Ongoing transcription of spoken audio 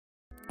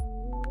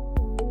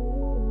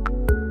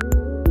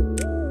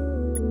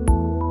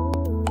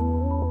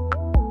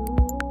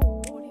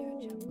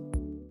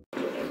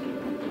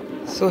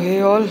So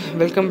hey all,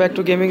 welcome back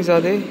to Gaming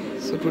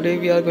Zaade. So today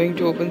we are going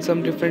to open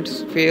some different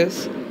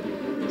spheres.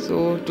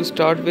 So to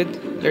start with,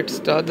 let's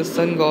start the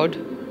Sun God.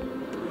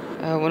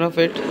 I have one of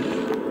it.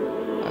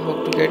 I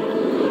hope to get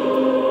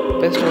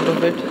best out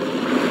of it.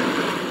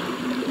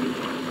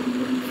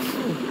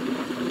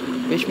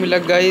 Wish me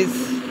luck, guys.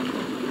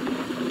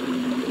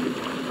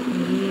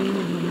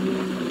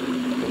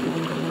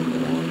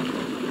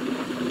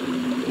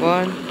 Come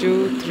on. 1,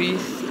 2, 3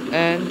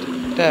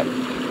 and tap.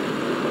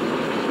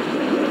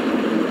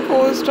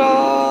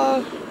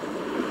 4-star.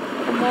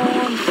 Come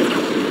on.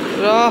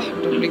 Raw.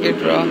 Duplicate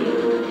raw.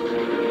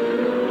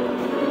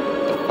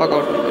 The fuck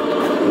out of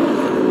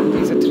it.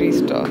 He's a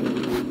 3-star.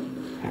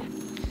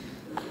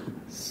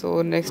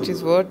 So next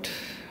is what?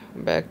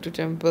 Back to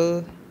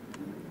temple.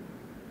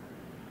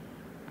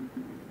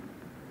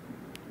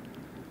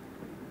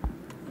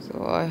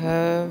 So I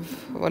have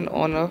one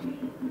honor.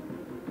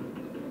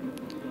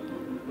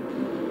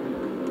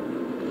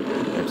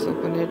 Let's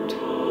open it.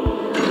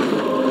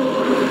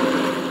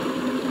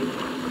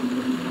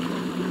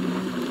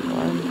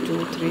 1,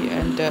 2, 3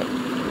 and tap.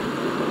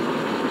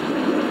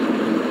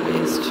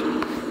 Waste.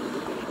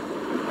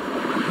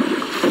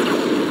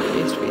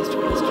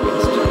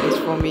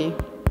 Waste for me.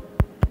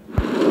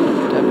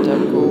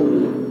 Tap, go.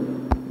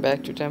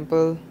 Back to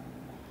temple.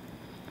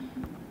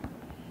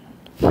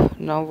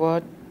 Now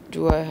what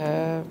do I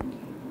have?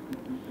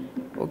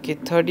 Okay,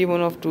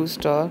 31 of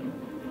 2-star.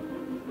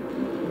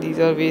 These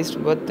are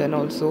waste, but then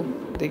also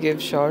they give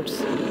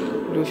shards,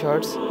 blue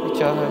shards,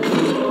 which are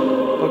helpful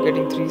for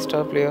getting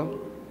 3-star player.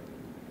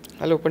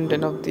 I'll open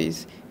 10 of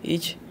these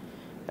each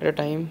at a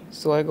time.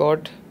 So I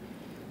got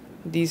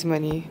these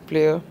many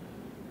player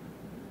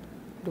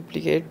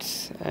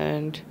duplicates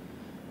and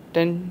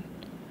 10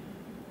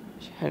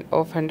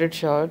 of 100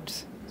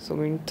 shards. So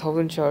mean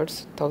 1000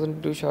 shards,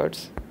 1000 blue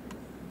shards.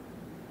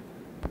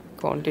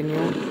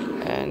 Continue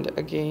and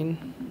again.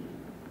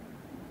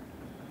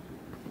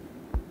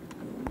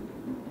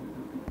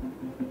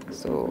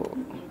 So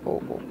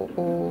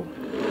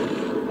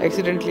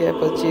accidentally I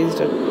purchased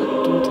a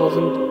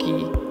 2000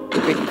 key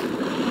pick.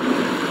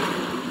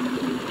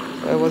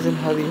 So I was in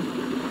hurry.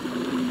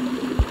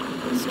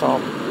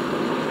 Stop.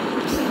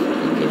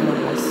 Again a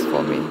mess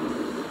for me.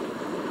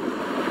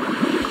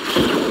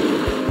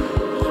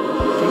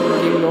 I think the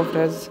game loft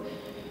has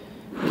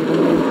given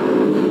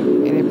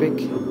me an epic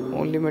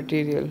only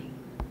material.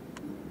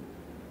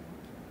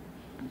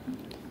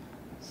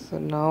 So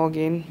now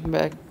again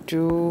back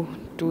to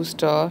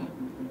 2-star.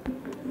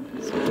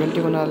 So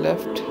 21 are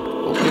left.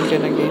 Opening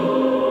 10 again.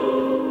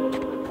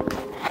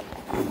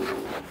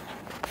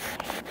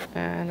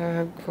 And I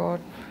have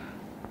got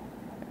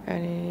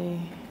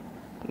any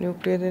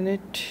nuclear in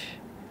it?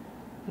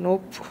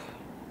 Nope.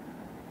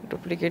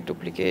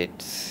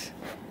 Duplicates.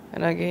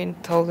 And again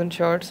 1000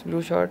 shards,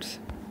 blue shards.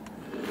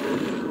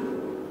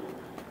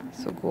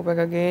 So go back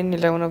again.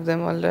 11 of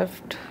them are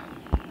left.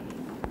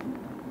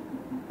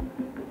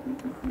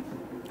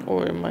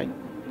 Oh my,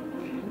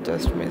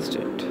 just missed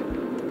it.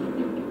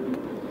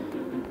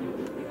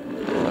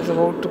 I was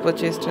about to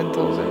purchase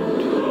 10,000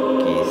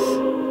 keys.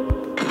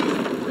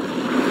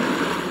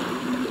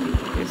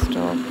 Okay,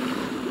 stop.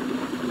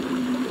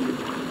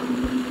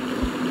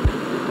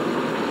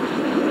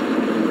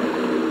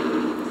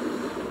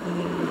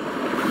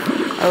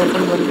 I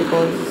opened one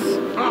because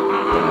then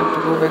I have to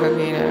go back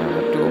again and I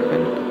have to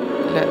open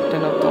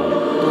 10 of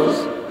those.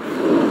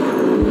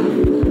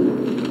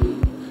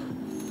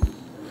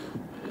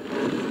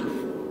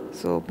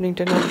 So opening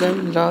 10 of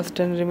them, last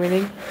 10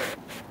 remaining.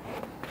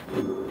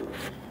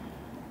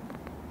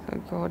 I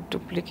got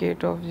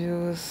duplicate of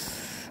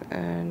use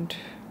and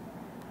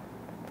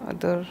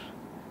other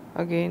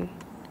again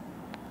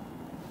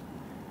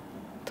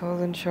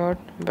 1000 shot.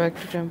 Back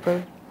to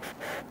temple.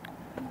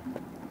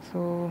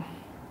 So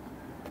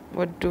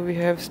what do we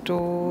have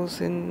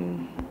stores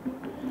in?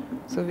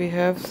 So we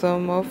have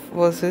some of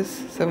verses,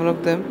 7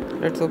 of them.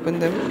 Let's open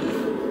them.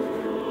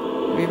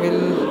 We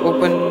will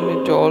open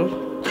it all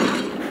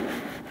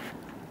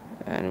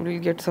and we'll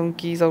get some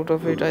keys out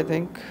of it, I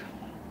think.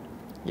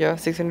 Yeah,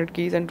 600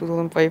 keys and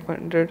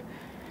 2500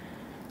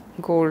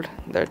 gold.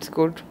 That's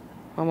good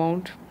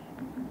amount.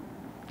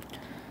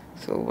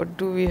 So what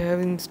do we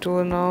have in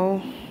store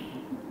now?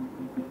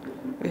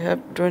 We have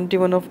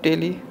 21 of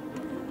daily.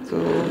 So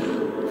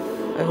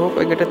I hope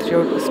I get a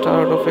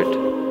 3-star out of it.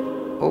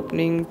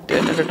 Opening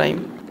 10 at a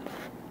time.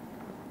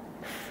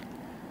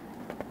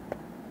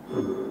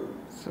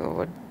 So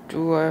what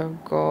do I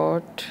have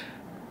got?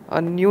 A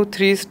new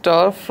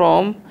 3-star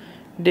from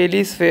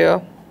Daily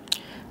Sphere.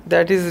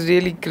 That is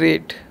really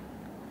great.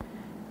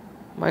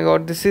 My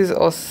god, this is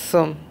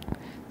awesome.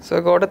 So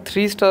I got a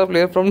 3-star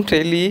player from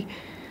Daily.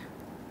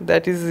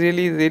 That is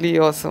really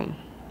awesome.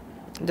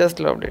 Just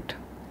loved it.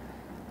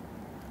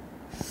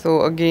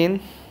 So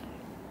again,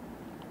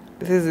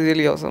 this is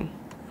really awesome.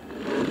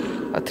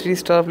 A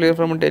 3-star player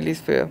from a Daily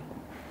Sphere.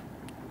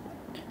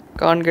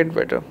 Can't get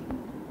better.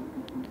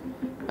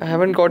 I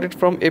haven't got it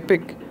from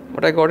Epic,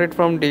 but I got it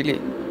from Daily.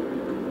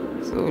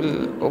 So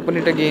we'll open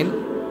it again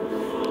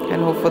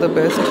and hope for the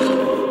best.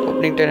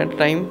 opening 10 at a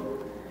time.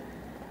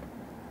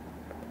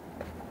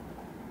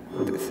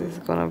 This is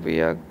gonna be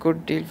a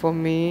good deal for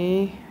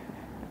me.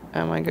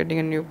 Am I getting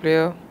a new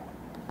player?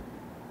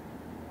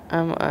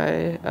 Am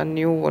I a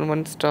new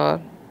 1-1 star?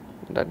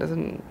 That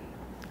doesn't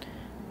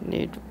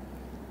need.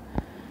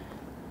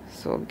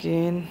 So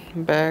again,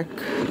 back.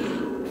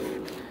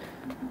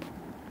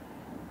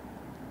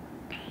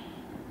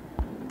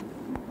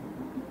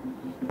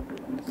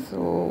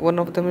 So one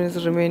of them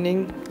is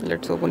remaining.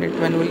 Let's open it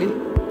manually.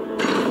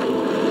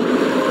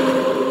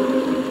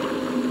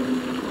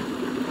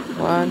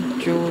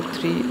 1, 2,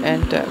 3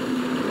 and tap.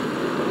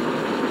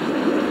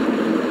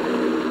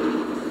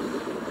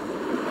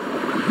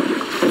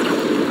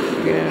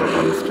 Again,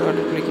 1-star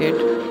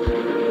duplicate.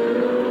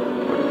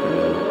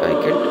 I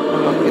get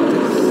along with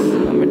this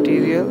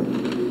material,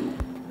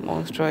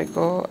 monster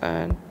icon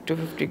and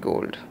 250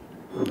 gold.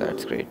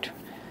 That's great.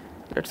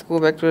 Let's go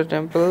back to the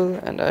temple,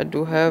 and I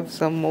do have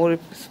some more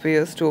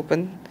spheres to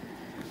open.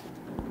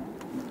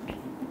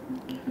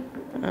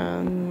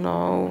 And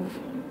now,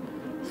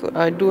 so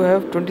I do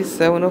have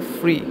 27 of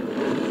free.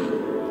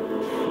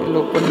 We'll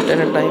open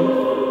 10 at a time.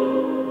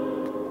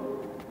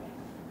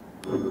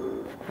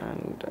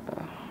 And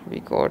we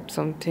got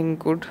something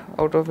good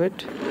out of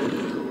it.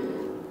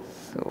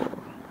 So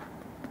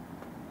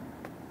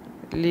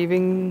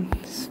leaving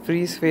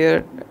free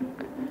sphere,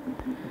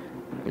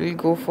 we'll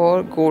go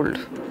for gold.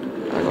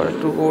 I got a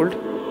 2 gold.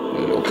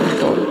 We'll open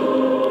it all.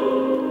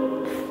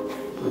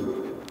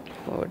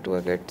 What do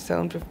I get?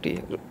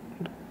 750.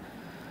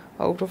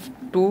 Out of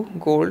 2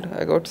 gold,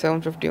 I got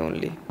 750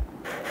 only.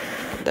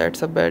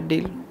 That's a bad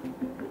deal.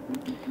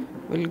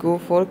 We'll go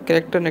for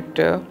character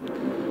nectar,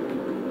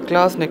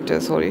 class nectar,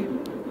 sorry.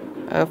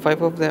 I have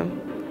 5 of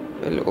them.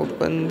 We'll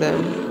open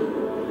them.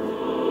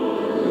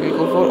 We'll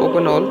go for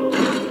open all.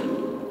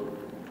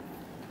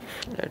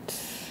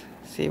 Let's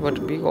see what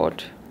we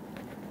got.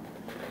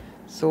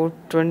 So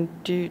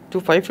 20 to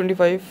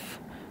 525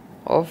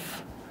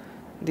 of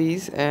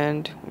these,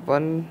 and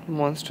 1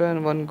 monster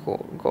and 1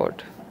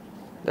 god.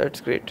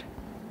 That's great.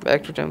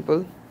 Back to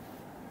temple.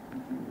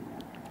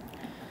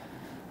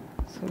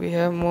 So we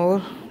have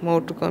more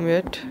to come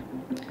yet.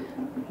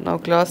 Now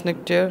class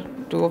nectar,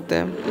 2 of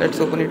them. Let's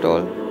open it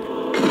all.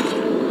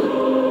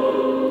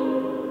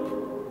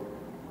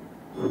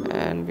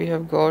 And we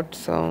have got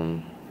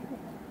some.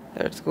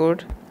 That's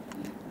good.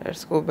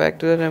 Let's go back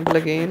to the temple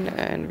again,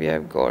 and we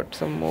have got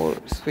some more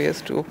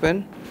spheres to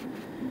open.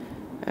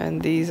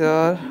 And these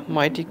are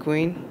mighty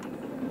queen,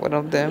 one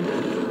of them.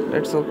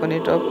 Let's open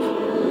it up,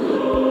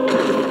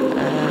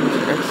 and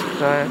let's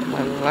try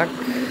my luck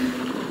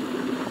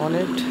on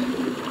it.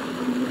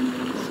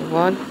 So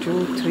 1,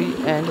 2, 3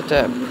 and a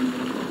tap.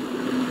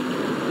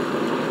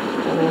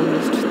 Oh,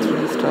 missed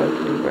 3-star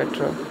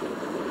Cleopatra.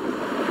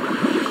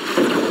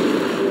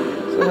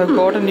 So I have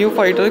got a new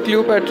fighter,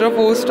 Cleopatra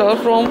 4-star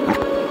from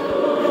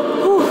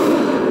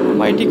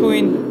Mighty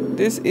Queen.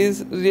 This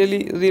is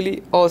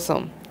really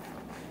awesome.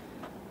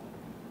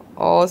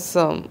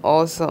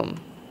 Awesome.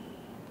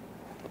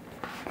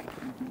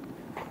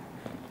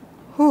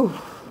 Whew.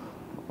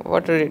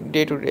 What a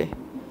day today.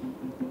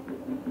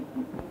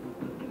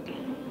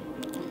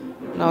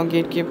 Now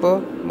gatekeeper,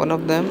 one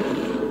of them.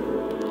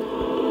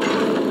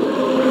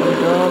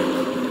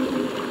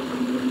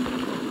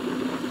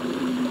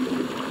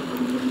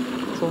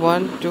 So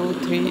 1, 2,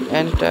 3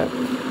 and tap.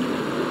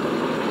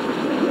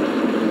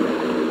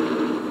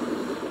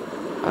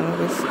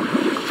 Anubis,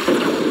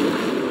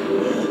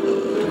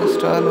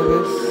 2-star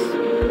Anubis.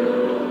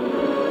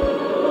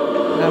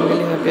 I'm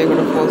really happy I got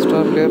a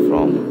 4-star player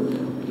from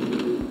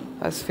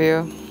a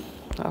sphere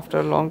after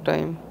a long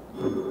time.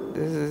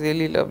 This is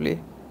really lovely.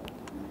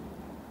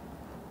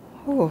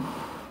 Oh,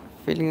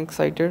 feeling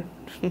excited.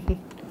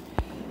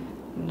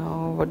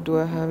 Now what do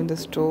I have in the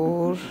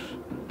store?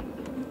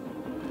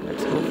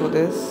 Let's go for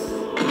this.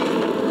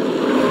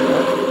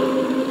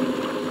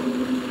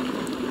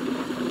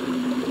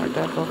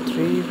 Tap of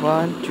 3,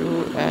 1,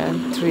 2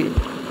 and 3.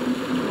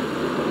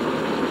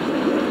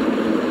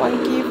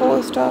 Monkey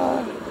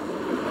 4-star.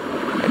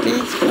 At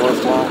least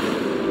 4-star.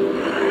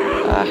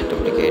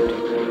 Duplicate.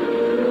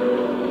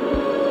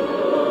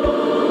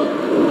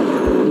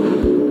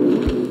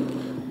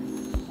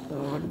 So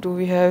what do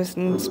we have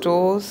in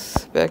stores?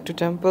 Back to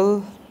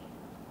temple.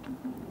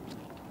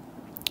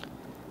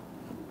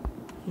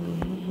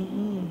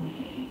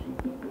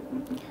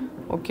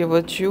 Okay,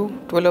 virtue,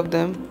 12 of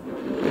them.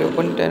 We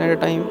open 10 at a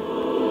time.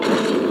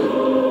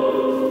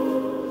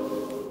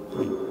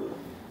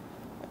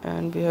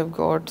 And we have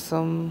got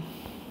some.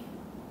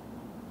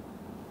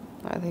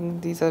 I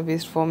think these are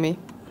waste for me.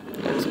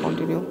 Let's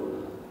continue.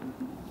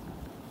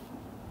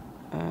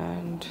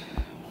 And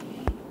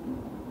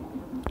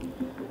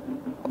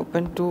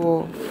open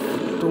two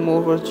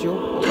more virtue.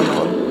 Open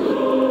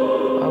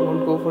all. I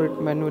won't go for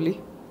it manually.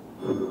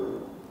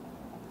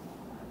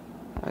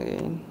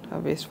 Again, a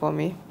waste for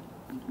me.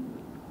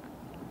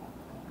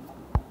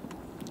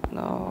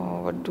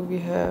 Now what do we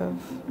have?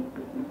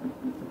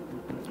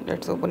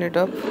 Let's open it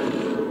up.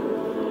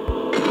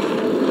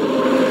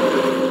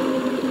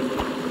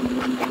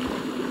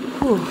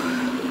 Whew.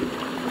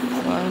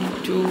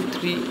 1, 2,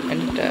 3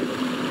 and tap.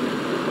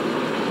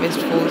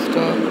 Missed 4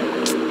 star.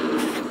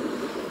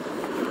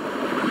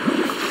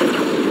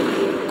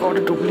 Got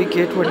a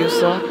duplicate, what you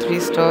saw, 3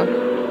 star.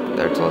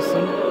 That's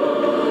awesome.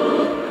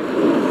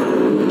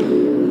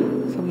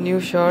 Some new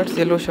shards,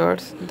 yellow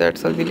shards.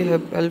 That's really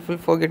helpful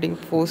for getting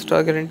 4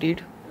 star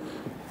guaranteed.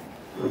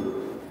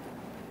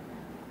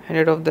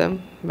 100 of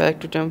them. Back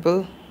to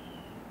temple.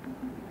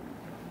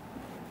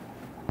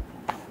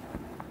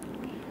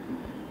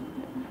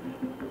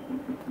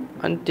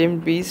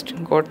 Untamed beast,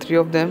 got 3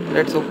 of them.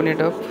 Let's open it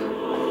up.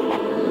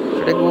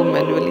 Should I go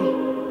manually?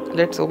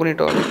 Let's open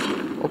it all.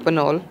 Open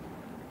all.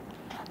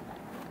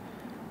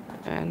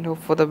 And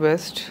hope for the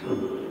best.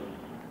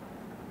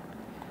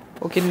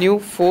 Okay, new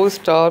 4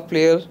 star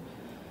player.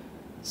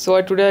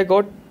 So today I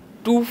got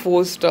 2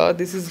 4 star.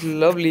 This is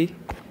lovely.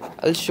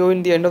 I'll show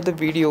in the end of the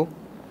video.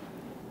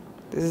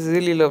 This is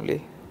really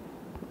lovely.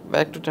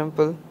 Back to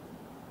temple.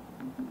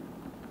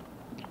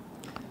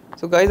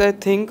 So guys, I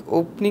think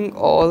opening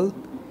all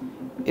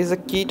is a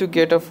key to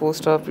get a 4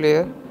 star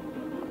player.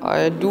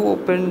 I do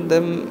open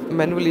them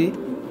manually,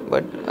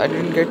 but I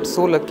didn't get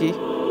so lucky,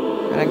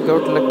 and I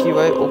got lucky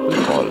by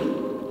opening all.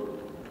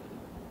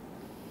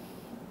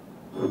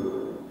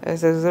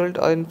 As a result,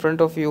 in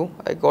front of you,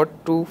 I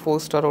got 2 4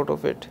 star out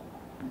of it.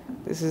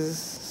 This is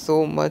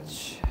so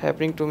much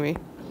happening to me.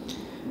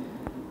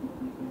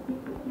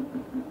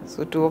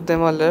 So 2 of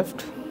them are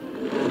left.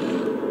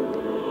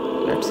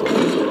 Let's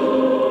open.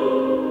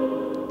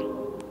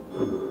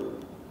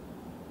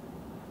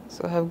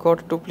 So I have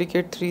got a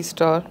duplicate 3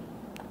 star.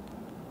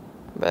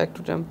 Back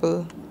to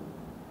temple.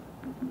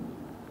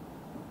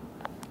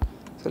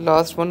 So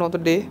last one of the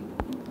day.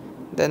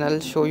 Then I'll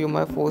show you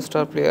my 4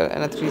 star player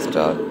and a 3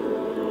 star.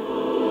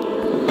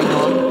 Open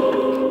all.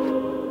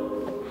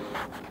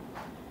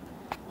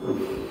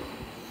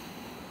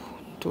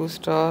 2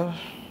 star.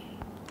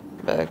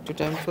 Back to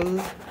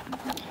temple.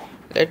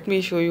 Let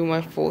me show you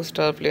my 4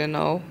 star player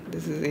now.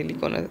 This is really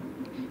gonna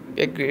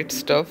be a great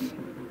stuff.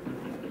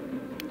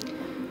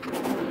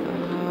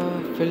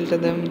 Filter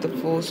them the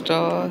 4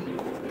 star.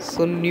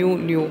 So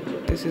new.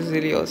 This is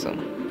really awesome.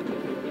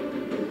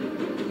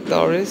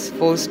 Doris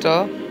 4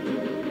 star.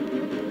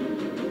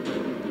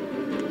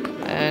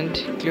 And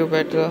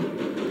Cleopatra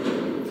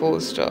 4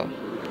 star.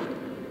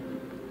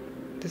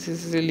 This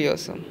is really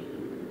awesome.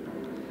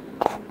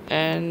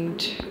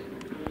 And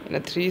in a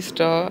 3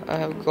 star I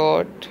have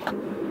got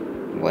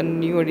one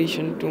new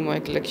addition to my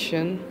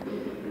collection.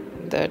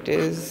 That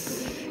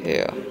is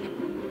here,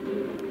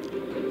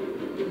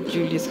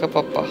 Julius ka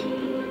papa.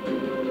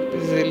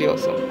 This is really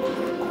awesome.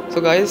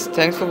 So guys,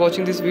 thanks for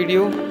watching this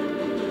video.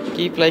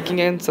 Keep liking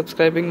and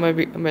subscribing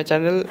my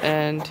channel,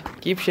 and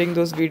keep sharing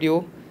those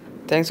videos.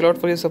 Thanks a lot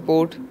for your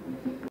support.